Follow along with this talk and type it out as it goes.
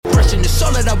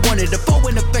all that I wanted. The foe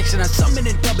in affection, I summon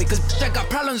and dub it. Cause I got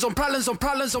problems on problems on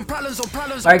problems on problems on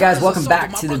problems. Alright guys, welcome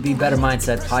back to the Be Better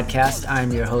Mindset podcast.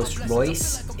 I'm your host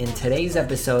Royce. In today's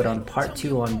episode on part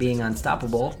 2 on being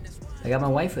unstoppable, I got my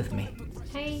wife with me.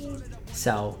 Hey.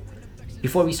 So,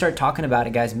 before we start talking about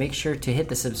it, guys, make sure to hit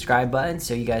the subscribe button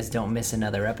so you guys don't miss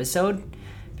another episode,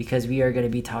 because we are going to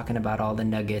be talking about all the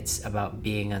nuggets about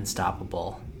being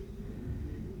unstoppable.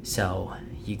 So,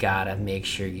 you gotta make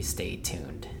sure you stay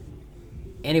tuned.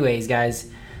 Anyways, guys,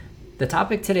 the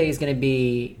topic today is going to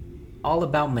be all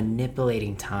about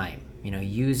manipulating time. You know,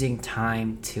 using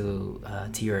time to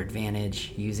your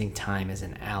advantage, using time as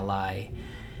an ally,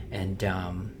 and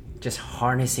just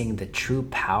harnessing the true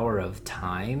power of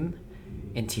time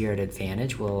into your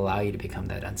advantage will allow you to become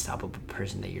that unstoppable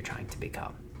person that you're trying to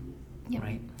become. Yep.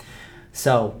 Right?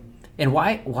 So, and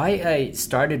why I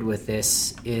started with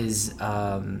this is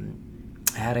I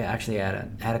had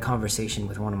a conversation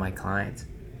with one of my clients,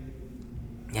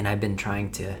 and I've been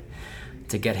trying to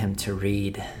get him to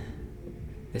read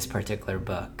this particular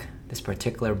book. This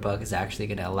particular book is actually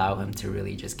going to allow him to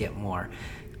really just get more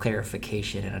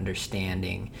clarification and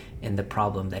understanding in the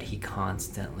problem that he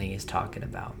constantly is talking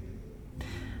about.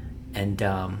 And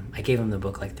I gave him the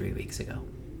book like 3 weeks ago.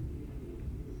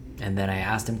 And then I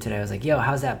asked him today, I was like, yo,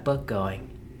 how's that book going?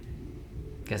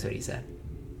 Guess what he said?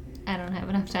 I don't have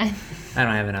enough time. I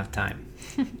don't have enough time.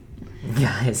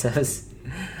 Guys,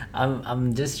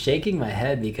 I'm just shaking my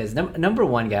head because number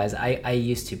one, guys, I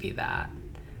used to be that.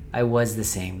 I was the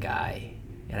same guy,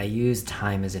 and I used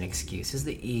time as an excuse. It's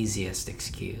the easiest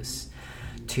excuse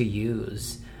to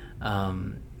use.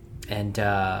 And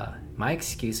my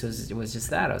excuse was just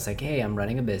that. I was like, hey, I'm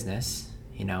running a business.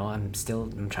 You know, I'm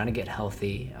trying to get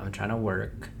healthy. I'm trying to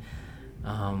work.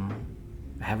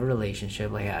 I have a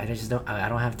relationship. Like I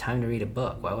don't have time to read a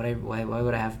book. Why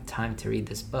would I have time to read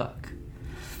this book?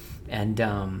 And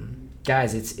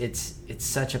guys, it's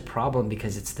such a problem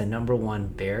because it's the number one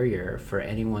barrier for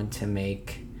anyone to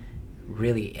make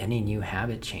really any new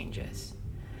habit changes.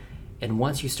 And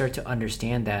once you start to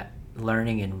understand that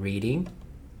learning and reading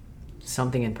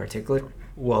something in particular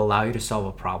will allow you to solve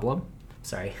a problem.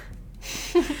 Sorry.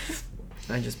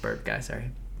 I just burped, guys.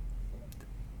 Sorry.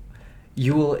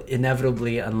 You will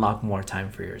inevitably unlock more time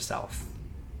for yourself,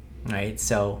 right?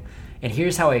 So, and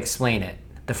here's how I explain it.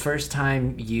 The first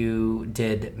time you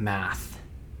did math,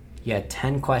 you had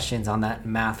 10 questions on that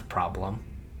math problem,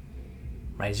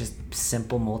 right? It's just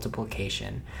simple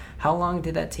multiplication. How long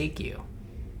did that take you?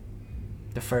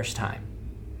 The first time,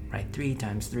 right? 3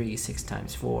 times 3, 6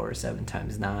 times 4, 7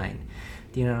 times 9.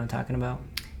 Do you know what I'm talking about?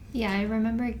 Yeah, I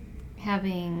remember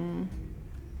having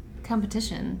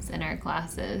competitions in our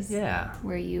classes. Yeah.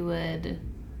 Where you would,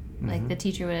 like, the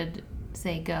teacher would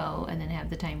say go and then have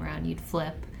the timer on. You'd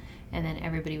flip, and then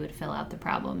everybody would fill out the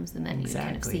problems, and then you'd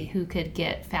kind of see who could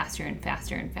get faster and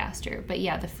faster and faster. But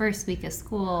yeah, the first week of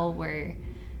school where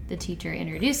the teacher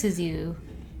introduces you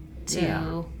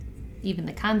to even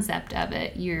the concept of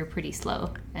it, you're pretty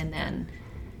slow. And then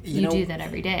you do that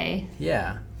every day.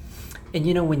 Yeah. And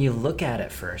you know, when you look at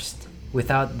it first,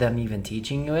 without them even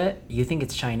teaching you it, you think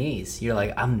it's Chinese. You're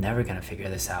like, I'm never going to figure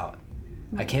this out.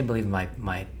 I can't believe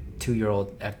my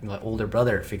 2-year-old older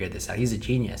brother figured this out. He's a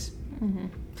genius. Mm-hmm.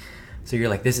 So you're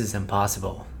like, this is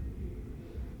impossible,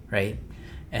 right?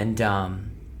 And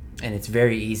it's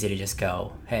very easy to just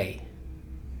go, hey,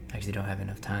 I actually don't have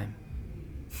enough time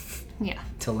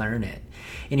to learn it.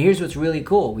 And here's what's really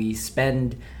cool. We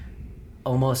spend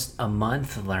almost a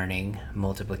month learning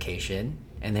multiplication,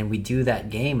 and then we do that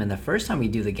game, and the first time we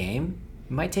do the game,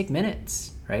 it might take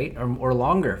minutes, right? Or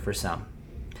longer for some.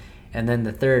 And then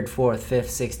the third, fourth, fifth,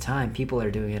 sixth time, people are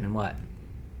doing it in what?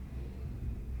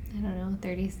 I don't know,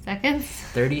 30 seconds?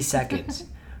 30 seconds.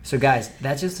 So guys,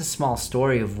 that's just a small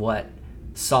story of what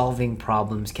solving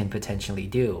problems can potentially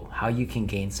do, how you can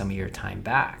gain some of your time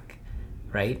back,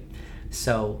 right?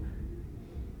 So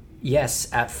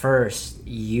yes, at first,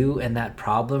 you and that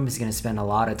problem is going to spend a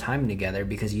lot of time together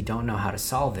because you don't know how to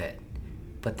solve it.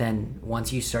 But then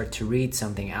once you start to read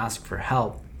something, ask for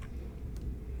help,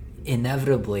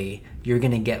 inevitably, you're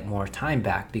going to get more time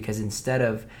back, because instead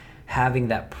of having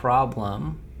that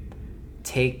problem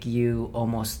take you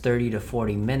almost 30 to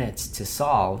 40 minutes to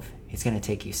solve, it's going to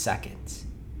take you seconds.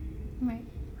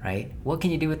 Right? What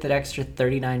can you do with that extra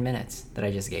 39 minutes that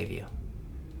I just gave you?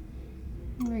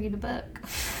 Read a book.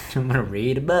 I'm going to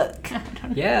read a book.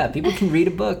 Yeah, people can read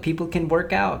a book. People can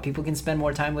work out. People can spend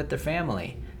more time with their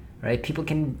family, right? People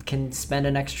can spend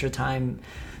an extra time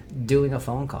doing a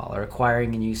phone call or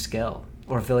acquiring a new skill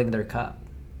or filling their cup.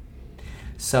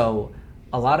 So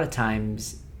a lot of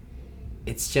times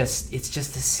it's just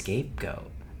a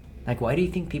scapegoat, Like, why do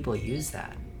you think people use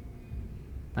that?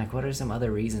 Like, what are some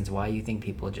other reasons why you think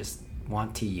people just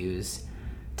want to use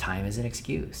time as an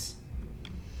excuse?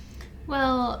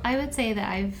 Well, I would say that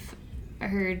I've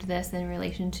heard this in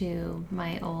relation to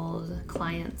my old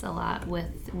clients a lot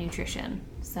with nutrition.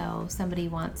 So somebody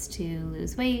wants to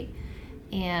lose weight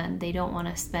and they don't want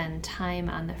to spend time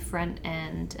on the front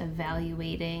end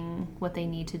evaluating what they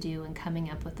need to do and coming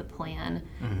up with a plan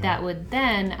that would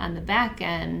then on the back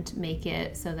end make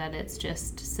it so that it's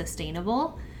just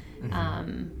sustainable.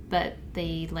 But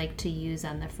they like to use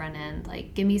on the front end,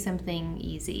 like, give me something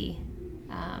easy.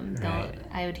 Right.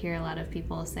 I would hear a lot of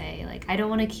people say, like, I don't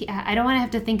want to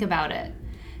have to think about it.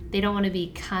 They don't want to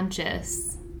be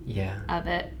conscious of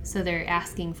it. So they're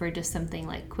asking for just something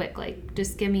like quick, like,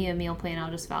 just give me a meal plan,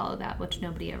 I'll just follow that, which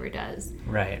nobody ever does.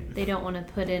 Right. They don't want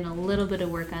to put in a little bit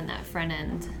of work on that front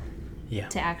end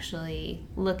to actually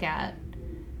look at,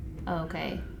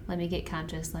 okay, let me get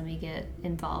conscious, let me get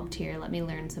involved here, let me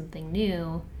learn something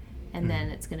new, and then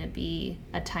it's going to be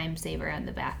a time saver on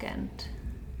the back end.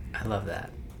 I love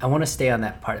that. I want to stay on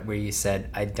that part where you said,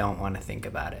 I don't want to think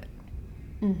about it.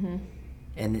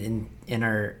 And in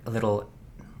our little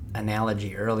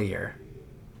analogy earlier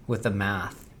with the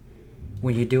math,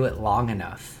 when you do it long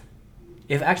enough,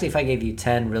 if I gave you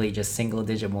 10 really just single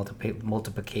digit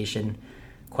multiplication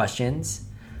questions,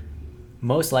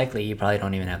 most likely you probably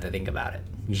don't even have to think about it.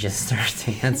 You just start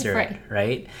to answer it,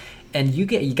 right? And you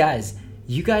guys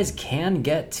can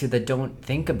get to the don't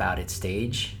think about it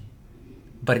stage,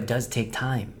 but it does take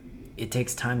time. It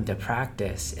takes time to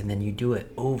practice, and then you do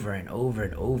it over and over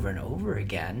and over and over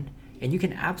again, and you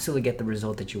can absolutely get the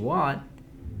result that you want.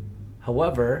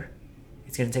 However,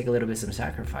 it's going to take a little bit of some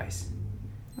sacrifice.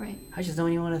 Right. I just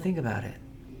don't even want to think about it.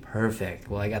 Perfect.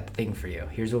 Well, I got the thing for you.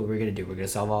 Here's what we're going to do. We're going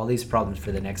to solve all these problems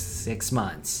for the next 6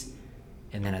 months,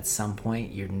 and then at some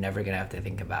point, you're never going to have to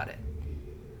think about it.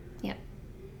 Yep.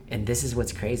 And this is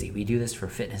what's crazy. We do this for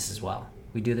fitness as well.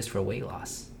 We do this for weight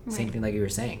loss. Right. Same thing like you were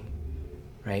saying,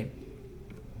 right?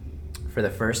 For the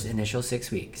first initial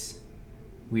 6 weeks,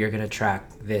 we are going to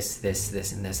track this, and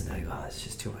this. And they're like, oh, it's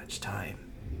just too much time.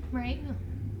 Right.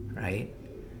 Right?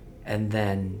 And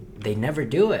then they never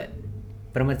do it.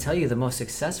 But I'm going to tell you, the most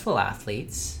successful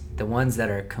athletes, the ones that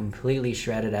are completely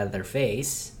shredded out of their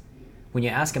face, when you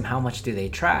ask them how much do they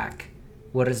track,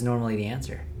 what is normally the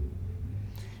answer?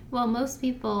 Well, most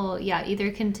people,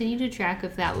 either continue to track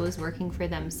if that was working for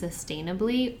them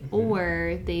sustainably,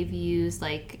 or they've used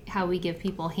like how we give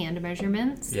people hand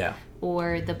measurements,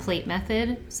 or the plate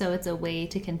method. So it's a way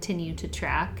to continue to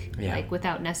track, like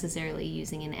without necessarily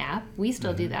using an app. We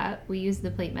still do that. We use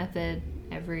the plate method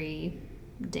every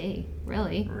day,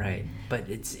 really. Right, but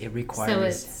it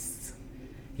requires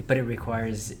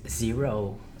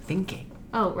zero thinking.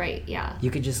 Oh, right, yeah. You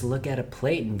could just look at a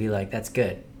plate and be like, that's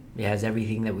good. It has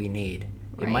everything that we need.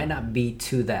 Right. It might not be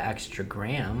to the extra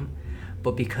gram,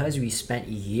 but because we spent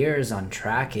years on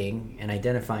tracking and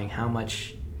identifying how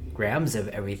much grams of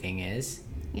everything is,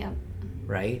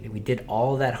 right? We did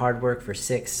all that hard work for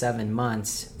 6-7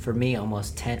 months. For me,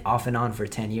 almost 10, off and on for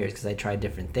 10 years, because I tried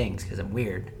different things because I'm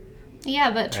weird.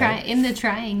 Yeah, but in the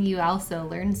trying, you also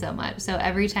learn so much. So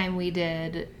every time we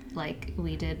did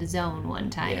zone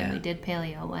one time, we did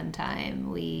paleo one time,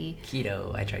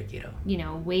 keto, I tried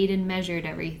keto. Weighed and measured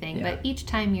everything. But each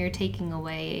time you're taking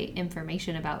away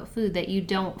information about food that you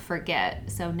don't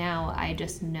forget. So now I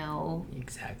just know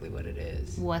exactly what it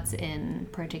is, what's in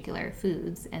particular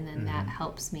foods, and then that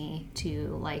helps me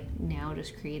to now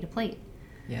just create a plate.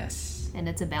 Yes. And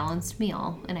it's a balanced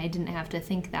meal, and I didn't have to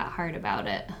think that hard about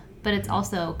it. But it's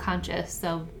also conscious,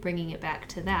 so bringing it back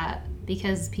to that,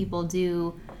 because people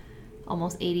do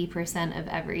almost 80% of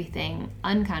everything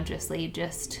unconsciously,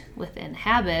 just within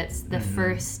habits. The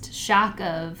first shock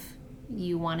of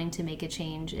you wanting to make a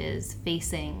change is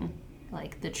facing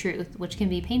the truth, which can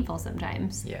be painful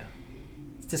sometimes. Yeah.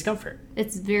 It's discomfort.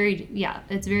 It's very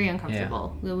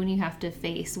uncomfortable when you have to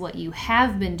face what you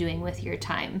have been doing with your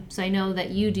time. So I know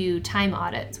that you do time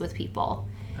audits with people.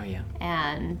 Oh, yeah.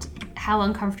 And how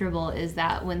uncomfortable is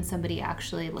that when somebody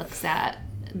actually looks at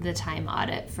the time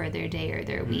audit for their day or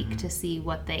their week to see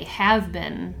what they have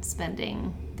been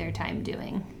spending their time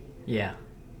doing? Yeah.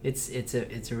 It's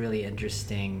a really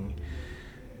interesting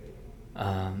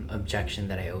objection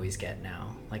that I always get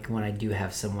now. Like when I do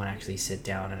have someone actually sit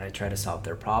down and I try to solve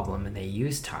their problem and they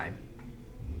use time,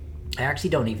 I actually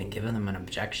don't even give them an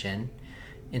objection.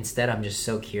 Instead, I'm just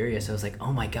so curious. I was like,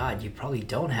 oh my God, you probably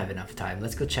don't have enough time.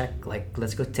 Let's go check,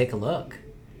 let's go take a look.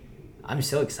 I'm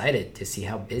so excited to see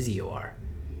how busy you are.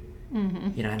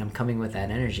 And I'm coming with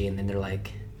that energy, and then they're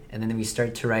like, and then we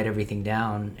start to write everything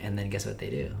down, and then guess what they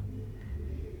do?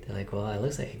 They're like, well, it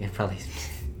looks like I can probably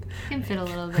can fit a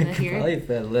little bit in here. Probably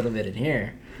fit a little bit in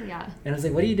here. Yeah. And I was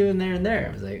like, what are you doing there and there?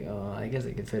 I was like, oh, I guess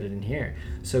I could fit it in here.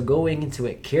 So going into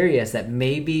it curious that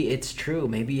maybe it's true.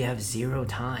 Maybe you have zero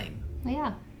time.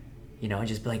 Yeah. You know,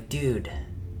 just be like, dude,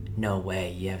 no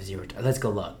way you have zero time. Let's go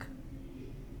look.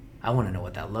 I want to know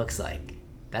what that looks like.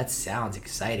 That sounds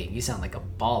exciting. You sound like a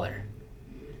baller.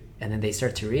 And then they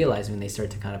start to realize when they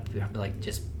start to kind of like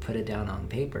just put it down on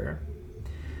paper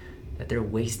that they're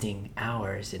wasting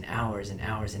hours and hours and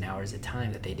hours and hours of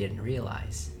time that they didn't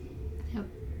realize. Yep.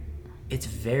 It's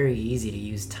very easy to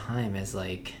use time as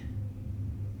like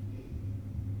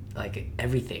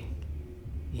everything.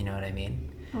 You know what I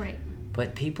mean? Right.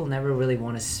 But people never really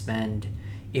want to spend,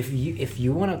 if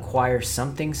you want to acquire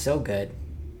something so good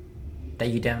that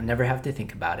you never have to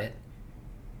think about it,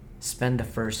 spend the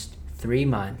first 3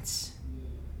 months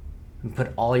and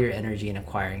put all your energy in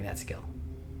acquiring that skill.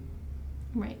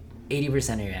 Right.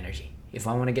 80% of your energy. If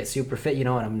I want to get super fit, you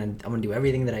know what? I'm gonna do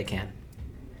everything that I can,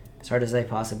 as hard as I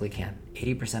possibly can.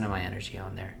 80% of my energy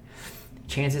on there.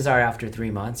 Chances are, after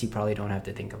 3 months, you probably don't have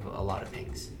to think of a lot of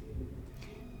things.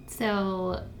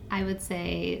 So I would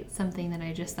say something that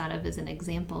I just thought of as an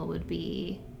example would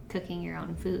be cooking your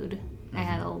own food. Mm-hmm. I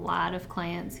had a lot of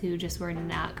clients who just were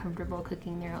not comfortable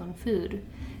cooking their own food.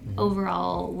 Mm-hmm.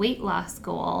 Overall weight loss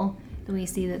goal, we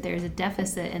see that there's a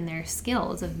deficit in their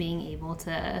skills of being able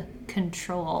to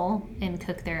control and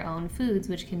cook their own foods,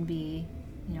 which can be,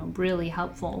 you know, really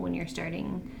helpful when you're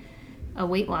starting a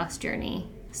weight loss journey.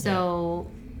 So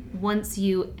once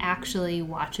you actually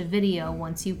watch a video,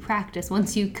 once you practice,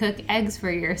 once you cook eggs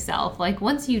for yourself, like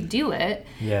once you do it,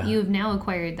 you've now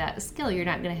acquired that skill. You're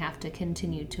not going to have to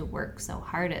continue to work so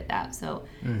hard at that. So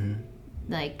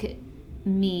like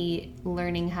me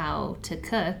learning how to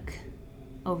cook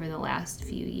over the last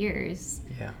few years,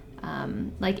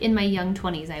 like in my young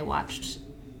 20s, I watched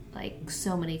like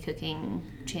so many cooking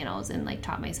channels and like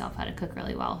taught myself how to cook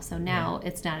really well. So now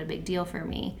it's not a big deal for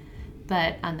me.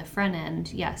 But on the front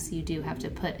end, yes, you do have to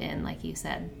put in, like you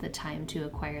said, the time to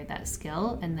acquire that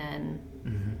skill. And then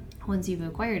once you've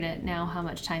acquired it, now how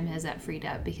much time has that freed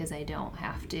up? Because I don't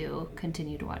have to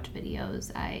continue to watch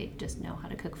videos. I just know how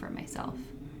to cook for myself.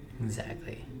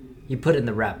 Exactly. You put in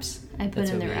the reps. I put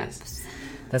in the reps.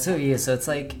 That's what you use. So it's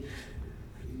like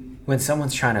when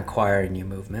someone's trying to acquire a new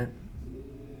movement,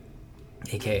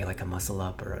 aka like a muscle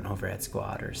up or an overhead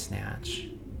squat or snatch,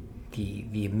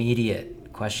 the immediate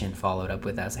question followed up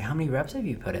with that is like, how many reps have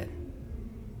you put in?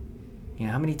 You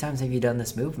know, how many times have you done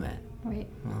this movement? Right.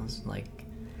 Well, it's like,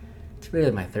 it's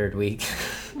really my third week.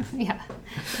 Yeah.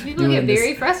 People get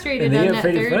very frustrated on that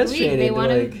third week. They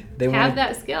want to have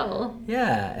that skill.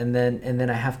 Yeah, and then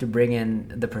I have to bring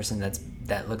in the person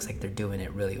that looks like they're doing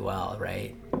it really well,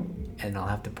 right? And I'll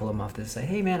have to pull them off to say,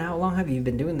 hey man, how long have you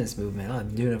been doing this movement? Oh, I've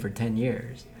been doing it for 10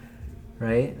 years,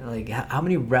 right? Like, how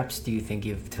many reps do you think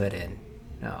you've put in?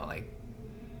 No, like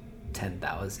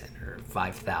 10,000 or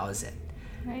 5,000.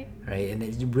 Right. And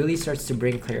it really starts to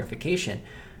bring clarification.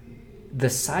 The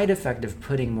side effect of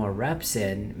putting more reps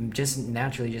in just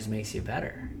naturally just makes you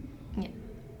better. Yeah.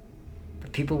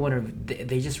 But people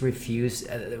they just refuse.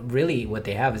 Really, what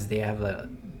they have is they have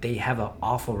an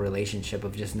awful relationship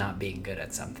of just not being good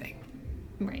at something.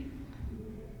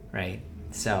 Right.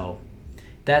 So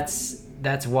that's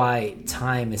why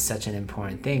time is such an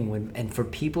important thing. And for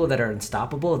people that are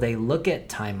unstoppable, they look at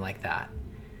time like that.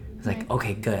 It's like,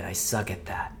 okay, good, I suck at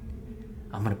that.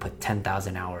 I'm going to put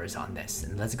 10,000 hours on this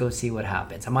and let's go see what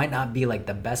happens. I might not be like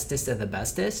the bestest of the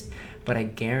bestest, but I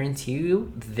guarantee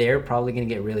you they're probably going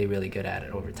to get really, really good at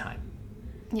it over time.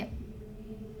 Yep.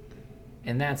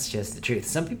 And that's just the truth.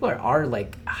 Some people are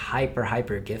like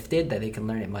hyper gifted that they can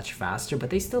learn it much faster, but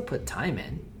they still put time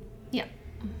in. Yeah.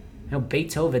 You know,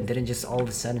 Beethoven didn't just all of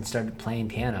a sudden start playing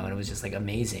piano and it was just like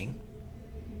amazing.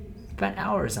 Spent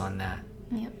hours on that.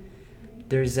 Yep.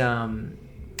 There's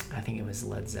I think it was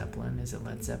Led Zeppelin. Is it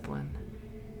Led Zeppelin?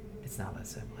 It's not Led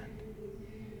Zeppelin.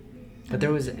 But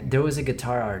there was a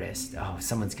guitar artist. Oh,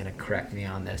 someone's gonna correct me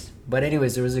on this. But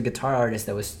anyways, there was a guitar artist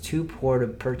that was too poor to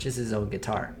purchase his own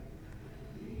guitar.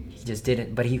 He just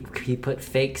didn't. But he put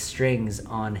fake strings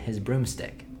on his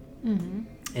broomstick, and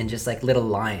just like little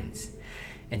lines.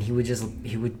 And he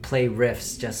would play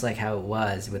riffs just like how it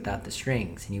was without the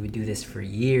strings. And he would do this for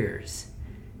years.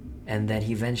 And then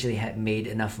he eventually had made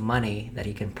enough money that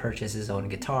he can purchase his own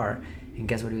guitar. And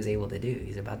guess what he was able to do?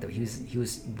 He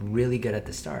was really good at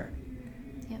the start.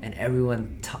 Yep. And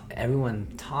everyone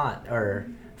taught or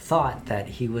thought that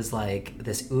he was like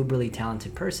this uberly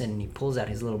talented person. And he pulls out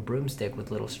his little broomstick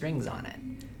with little strings on it.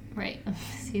 Right.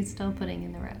 He's still putting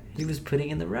in the reps. He was putting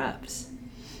in the reps.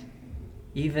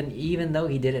 even though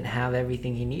he didn't have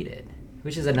everything he needed,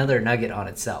 which is another nugget on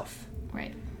itself.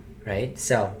 Right.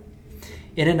 So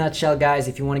in a nutshell, guys,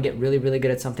 if you want to get really, really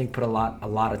good at something, put a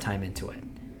lot of time into it.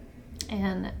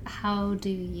 And how do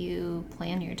you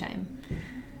plan your time?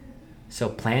 So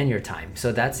plan your time.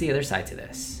 So that's the other side to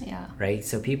this. Yeah. Right?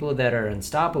 So people that are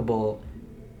unstoppable,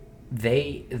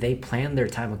 they plan their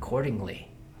time accordingly,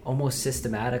 almost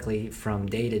systematically, from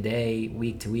day to day,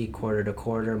 week to week, quarter to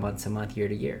quarter, month to month, year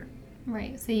to year.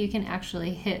 Right. So you can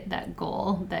actually hit that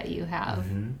goal that you have.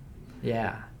 Mm-hmm.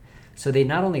 Yeah. So they're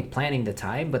not only planning the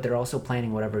time, but they're also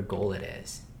planning whatever goal it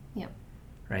is. Yep.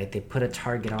 Right? They put a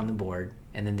target on the board,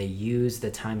 and then they use the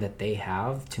time that they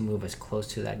have to move as close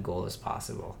to that goal as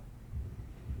possible.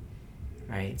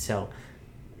 Right? So,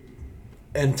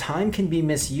 and time can be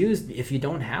misused if you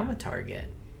don't have a target,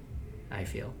 I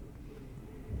feel.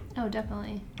 Oh,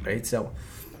 definitely. Right? So,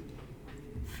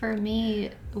 for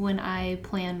me, when I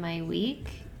plan my week,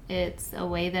 it's a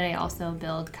way that I also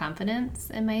build confidence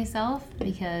in myself,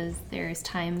 because there's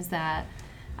times that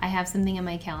I have something in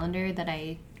my calendar that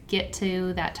I get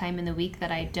to that time in the week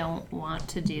that I don't want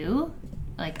to do.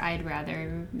 Like, I'd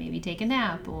rather maybe take a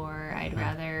nap, or I'd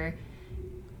rather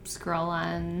scroll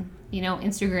on,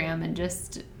 Instagram and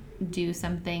just do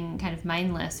something kind of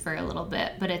mindless for a little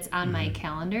bit, but it's on my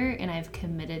calendar and I've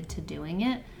committed to doing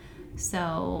it.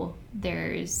 So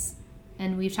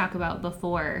and we've talked about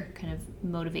before, kind of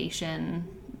motivation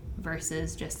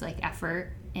versus just like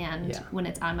effort. And when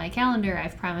it's on my calendar,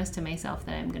 I've promised to myself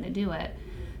that I'm going to do it.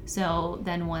 So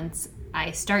then once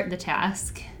I start the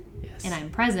task and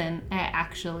I'm present, I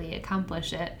actually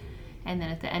accomplish it. And then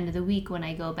at the end of the week, when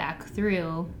I go back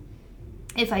through,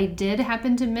 if I did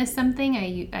happen to miss something,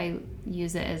 I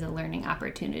use it as a learning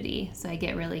opportunity. So I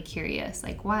get really curious,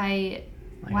 like why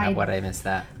did I miss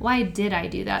that? Why did I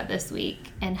do that this week?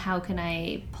 And how can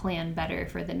I plan better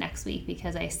for the next week?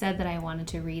 Because I said that I wanted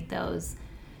to read those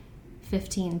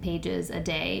 15 pages a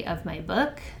day of my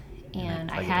book,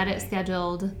 and I had it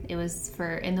scheduled. It was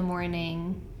for in the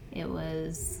morning. It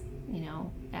was,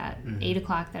 at 8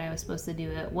 o'clock that I was supposed to do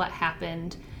it. What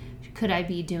happened? Could I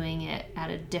be doing it at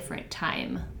a different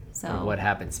time? So, or what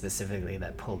happened specifically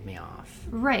that pulled me off?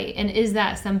 Right. And is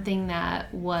that something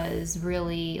that was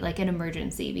really like an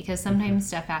emergency? Because sometimes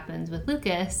stuff happens with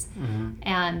Lucas,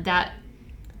 and that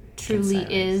truly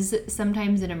is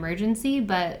sometimes an emergency.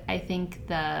 But I think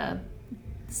the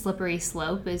slippery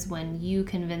slope is when you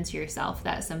convince yourself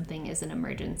that something is an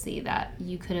emergency that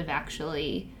you could have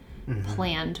actually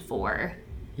planned for.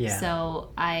 Yeah. So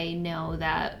I know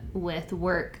that with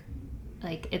work,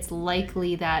 like, it's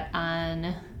likely that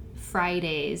on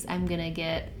Fridays I'm going to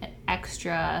get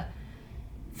extra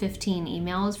 15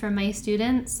 emails from my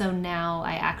students. So now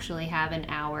I actually have an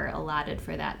hour allotted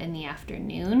for that in the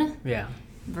afternoon. Yeah.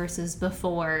 Versus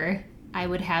before, I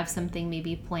would have something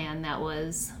maybe planned that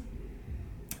was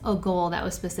a goal that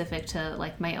was specific to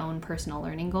like my own personal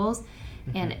learning goals,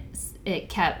 and it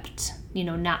kept,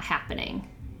 not happening.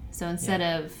 So instead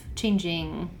of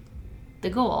changing the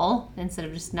goal, instead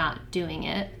of just not doing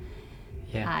it,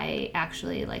 I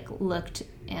actually looked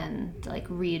and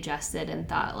readjusted and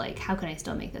thought, how can I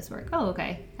still make this work? Oh,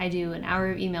 okay. I do an hour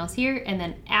of emails here, and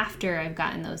then after I've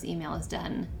gotten those emails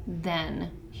done, then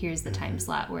here's the time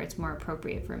slot where it's more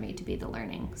appropriate for me to be the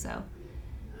learning. So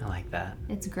I like that.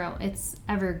 It's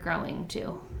ever growing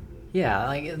too.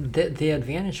 Yeah, the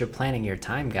advantage of planning your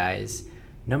time, guys.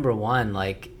 Number one,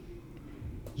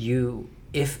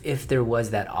 if there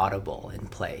was that audible in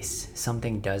place,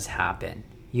 something does happen,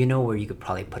 where you could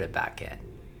probably put it back in.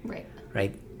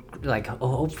 Right.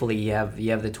 Hopefully you have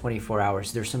the 24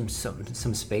 hours. There's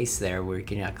some space there where you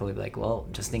can actually be well,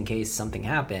 just in case something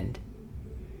happened,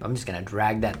 I'm just gonna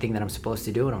drag that thing that I'm supposed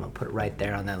to do and I'm gonna put it right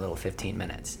there on that little 15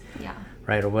 minutes. Yeah.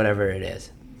 Right, or whatever it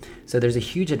is. So there's a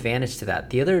huge advantage to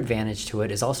that. The other advantage to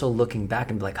it is also looking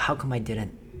back and be how come I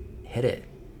didn't hit it?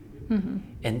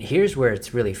 And here's where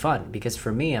it's really fun, because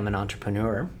for me, I'm an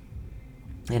entrepreneur,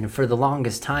 and for the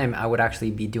longest time I would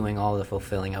actually be doing all the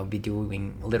fulfilling. I would be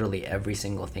doing literally every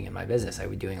single thing in my business. I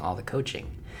would be doing all the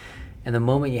coaching. And the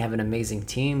moment you have an amazing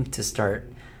team to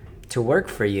start to work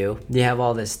for you, you have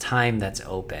all this time that's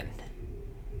open.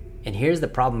 And here's the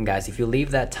problem, guys. If you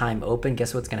leave that time open,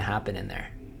 guess what's going to happen in there?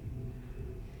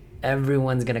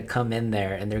 Everyone's going to come in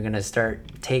there and they're going to start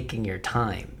taking your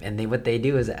time. And what they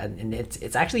do is, and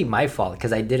it's actually my fault,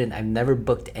 because I've never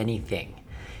booked anything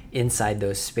inside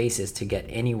those spaces to get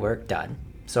any work done.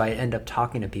 So I end up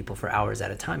talking to people for hours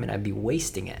at a time, and I'd be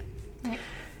wasting it. Right.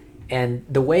 And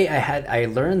the way I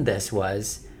learned this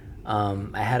was,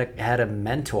 I had a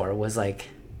mentor was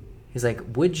he's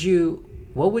would you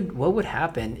what would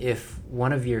happen if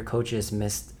one of your coaches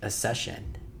missed a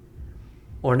session?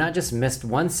 Or not just missed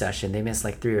one session, they missed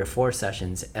like 3 or 4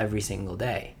 sessions every single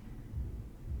day.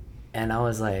 And I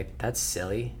was like, that's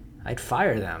silly. I'd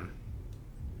fire them.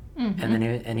 Mm-hmm.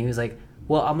 And then he was like,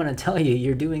 well, I'm going to tell you,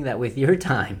 you're doing that with your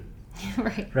time.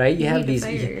 Right? You have these,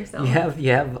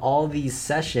 you have all these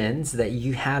sessions that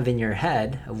you have in your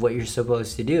head of what you're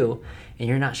supposed to do, and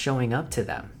you're not showing up to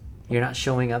them. You're not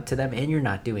showing up to them, and you're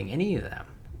not doing any of them.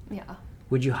 Yeah.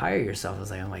 Would you hire yourself? I was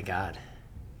like, oh my God.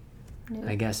 No.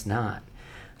 I guess not.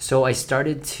 So I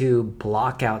started to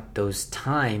block out those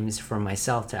times for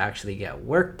myself to actually get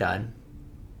work done.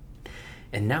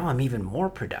 And now I'm even more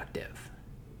productive.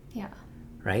 Yeah.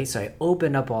 Right? So I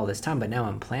opened up all this time, but now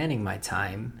I'm planning my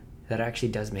time. That actually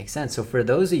does make sense. So for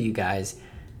those of you guys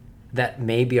that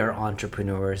maybe are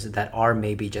entrepreneurs, that are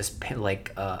maybe just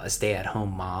like a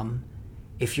stay-at-home mom,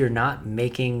 if you're not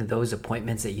making those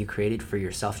appointments that you created for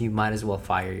yourself, you might as well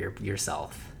fire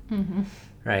yourself. Mm-hmm.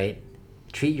 Right?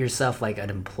 Treat yourself like an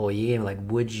employee, and like,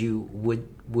 would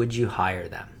you hire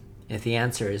them? If the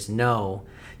answer is no,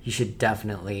 you should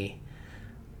definitely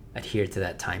adhere to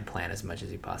that time plan as much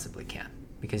as you possibly can,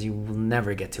 because you will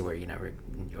never get to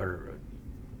or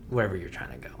wherever you're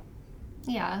trying to go.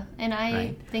 Yeah, and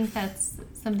I think that's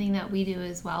something that we do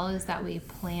as well, is that we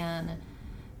plan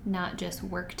not just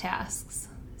work tasks.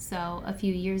 So a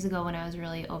few years ago when I was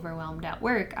really overwhelmed at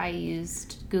work, I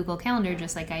used Google Calendar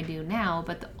just like I do now,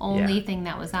 but the only thing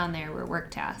that was on there were work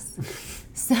tasks.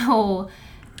 So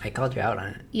I called you out on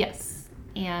it. Yes.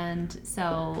 And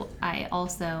so I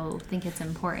also think it's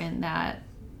important that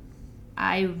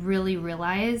I really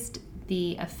realized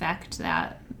the effect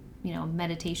that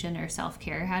meditation or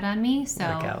self-care had on me. So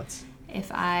workouts.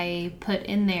 If I put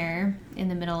in there in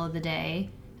the middle of the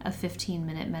day a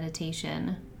 15-minute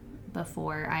meditation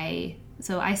before I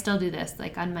still do this,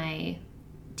 like on my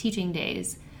teaching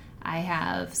days, I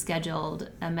have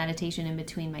scheduled a meditation in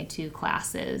between my 2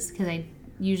 classes, because I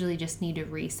usually just need to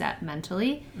reset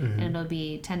mentally. Mm-hmm. And it'll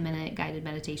be 10-minute guided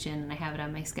meditation, and I have it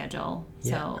on my schedule.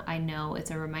 Yeah. So I know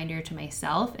it's a reminder to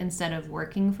myself, instead of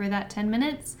working for that 10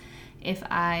 minutes, if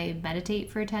I meditate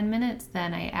for 10 minutes,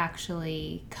 then I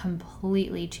actually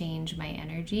completely change my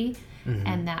energy. Mm-hmm.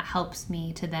 And that helps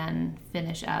me to then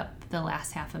finish up the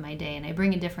last half of my day. And I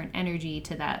bring a different energy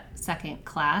to that second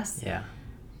class. Yeah.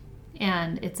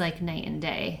 And it's like night and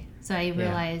day. So I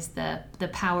realized the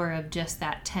power of just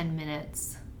that 10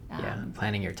 minutes.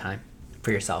 Planning your time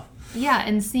for yourself. Yeah,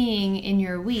 and seeing in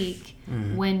your week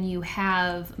when you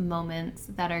have moments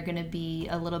that are going to be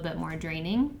a little bit more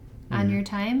draining on your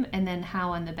time, and then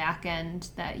how on the back end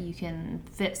that you can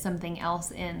fit something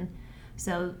else in.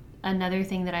 So another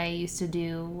thing that I used to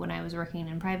do when I was working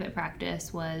in private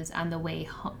practice was on the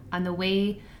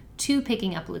way to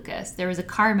picking up Lucas, there was a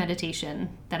car meditation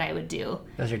that I would do.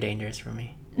 Those are dangerous for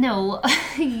me. No,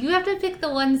 you have to pick the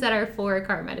ones that are for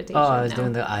car meditation. Oh, I was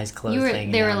doing the eyes closed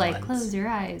thing. They were like, ones. Close your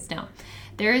eyes. No.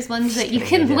 There's ones that you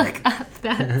can look up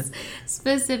that's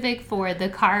specific for the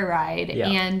car ride. Yeah.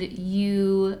 And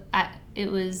it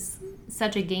was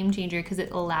such a game changer, because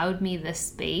it allowed me the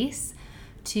space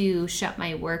to shut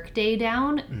my work day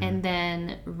down and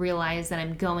then realize that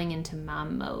I'm going into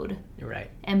mom mode. Right.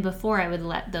 And before, I would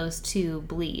let those 2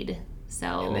 bleed.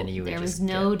 So there was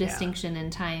no distinction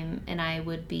in time, and I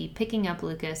would be picking up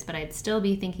Lucas, but I'd still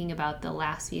be thinking about the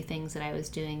last few things that I was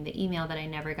doing, the email that I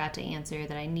never got to answer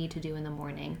that I need to do in the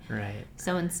morning. Right.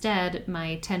 So instead,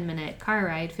 my 10-minute car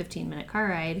ride, 15-minute car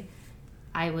ride,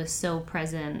 I was so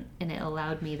present, and it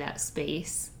allowed me that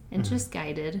space, and just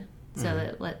guided.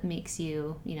 So that makes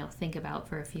you, think about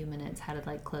for a few minutes how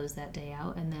to close that day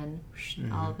out, and then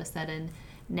all of a sudden,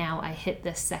 now I hit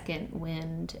the second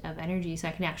wind of energy, so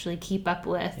I can actually keep up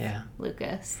with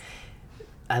Lucas.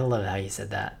 I love how you said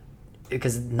that,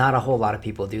 because not a whole lot of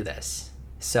people do this.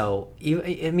 So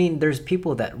there's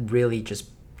people that really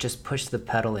just push the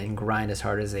pedal and grind as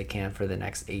hard as they can for the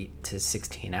next 8 to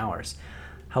 16 hours.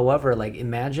 However,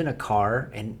 imagine a car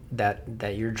and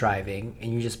that you're driving,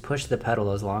 and you just push the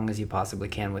pedal as long as you possibly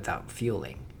can without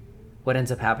fueling. What ends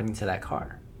up happening to that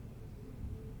car?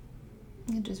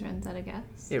 It just runs out of gas.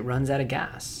 It runs out of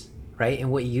gas, right?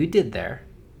 And what you did there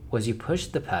was you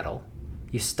pushed the pedal,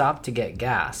 you stopped to get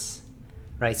gas,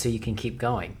 right? So you can keep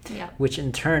going. Yeah. Which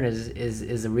in turn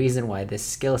is the reason why this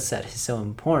skill set is so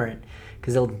important,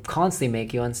 because it'll constantly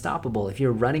make you unstoppable. If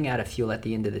you're running out of fuel at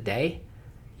the end of the day,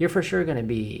 you're for sure going to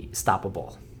be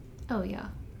stoppable. Oh yeah.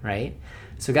 Right?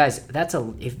 So guys,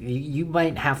 if you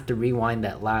might have to rewind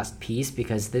that last piece,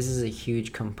 because this is a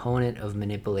huge component of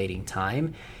manipulating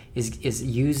time, is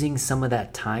using some of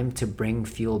that time to bring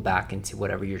fuel back into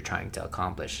whatever you're trying to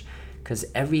accomplish. because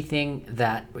everything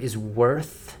that is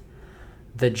worth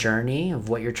the journey of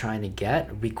what you're trying to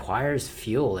get requires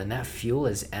fuel, and that fuel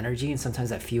is energy, and sometimes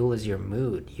that fuel is your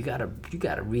mood. You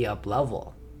gotta re-up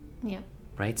level. Yeah.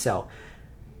 Right? So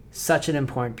such an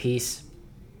important piece.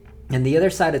 And the other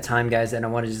side of time, guys, and I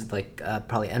want to just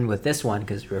probably end with this one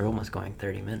because we're almost going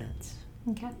 30 minutes.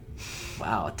 Okay.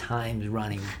 Wow, time's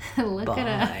running Look by.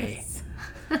 at us.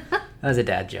 That was a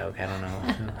dad joke. I don't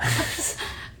know.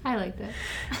 I liked it.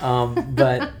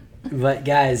 But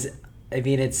guys, I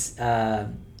mean,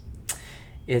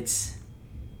 it's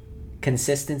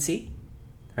consistency,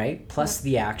 right? Plus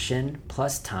the action,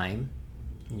 plus time.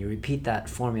 And you repeat that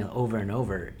formula over and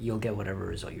over, you'll get whatever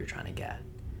result you're trying to get.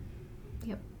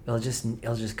 Yep. It'll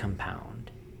just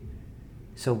compound.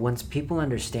 So once people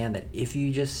understand that if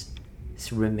you just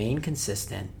remain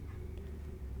consistent,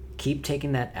 keep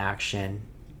taking that action,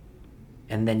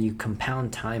 and then you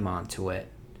compound time onto it,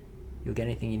 you'll get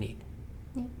anything you need.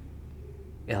 Yeah.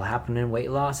 It'll happen in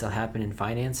weight loss, it'll happen in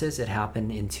finances, it'll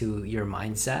happen into your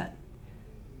mindset,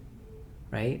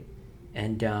 right?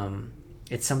 And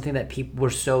it's something that we're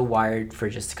so wired for,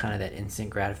 just kind of that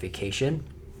instant gratification.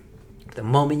 The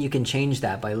moment you can change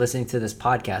that by listening to this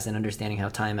podcast and understanding how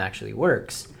time actually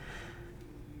works,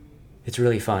 it's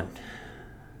really fun.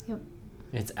 Yep.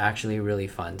 It's actually really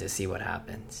fun to see what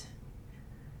happens.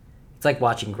 It's like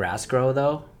watching grass grow,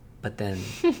 though, but then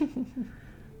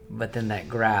that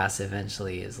grass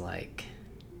eventually is like,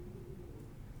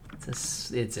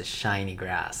 it's a shiny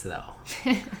grass, though.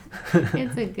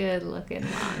 It's a good looking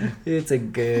lawn. It's a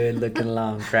good looking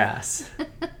long grass,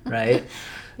 right?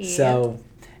 Yep. So,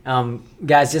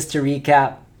 guys, just to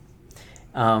recap,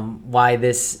 why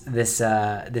this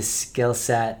skill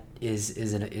set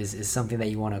is something that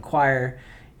you want to acquire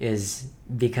is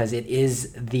because it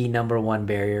is the number one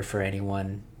barrier for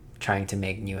anyone trying to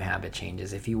make new habit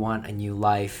changes. If you want a new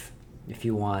life, if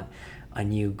you want a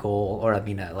new goal, or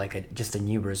just a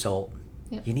new result,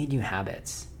 yep. You need new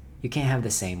habits. You can't have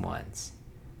the same ones,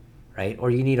 right? Or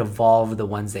you need to evolve the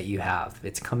ones that you have.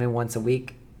 It's coming once a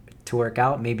week to work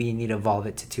out. Maybe you need to evolve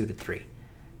it to 2 to 3,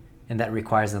 and that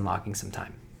requires unlocking some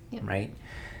time, yep. right?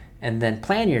 And then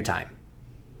plan your time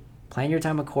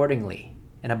accordingly,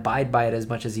 and abide by it as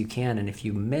much as you can. And if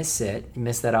you miss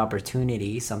that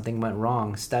opportunity, something went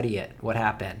wrong, study it. What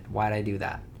happened? Why did I do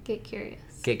that? Get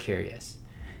curious.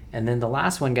 And then the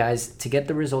last one, guys, to get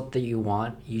the result that you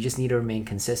want, you just need to remain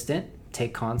consistent,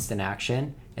 take constant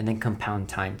action, and then compound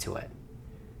time to it.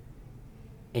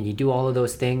 And you do all of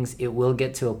those things, it will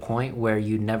get to a point where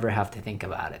you never have to think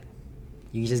about it.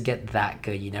 You just get that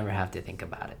good, you never have to think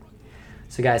about it.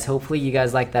 So guys, hopefully you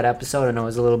guys liked that episode. I know it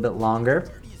was a little bit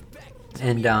longer.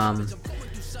 And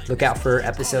look out for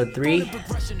episode 3.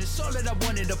 See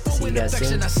you guys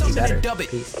soon. Be better.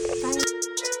 Peace.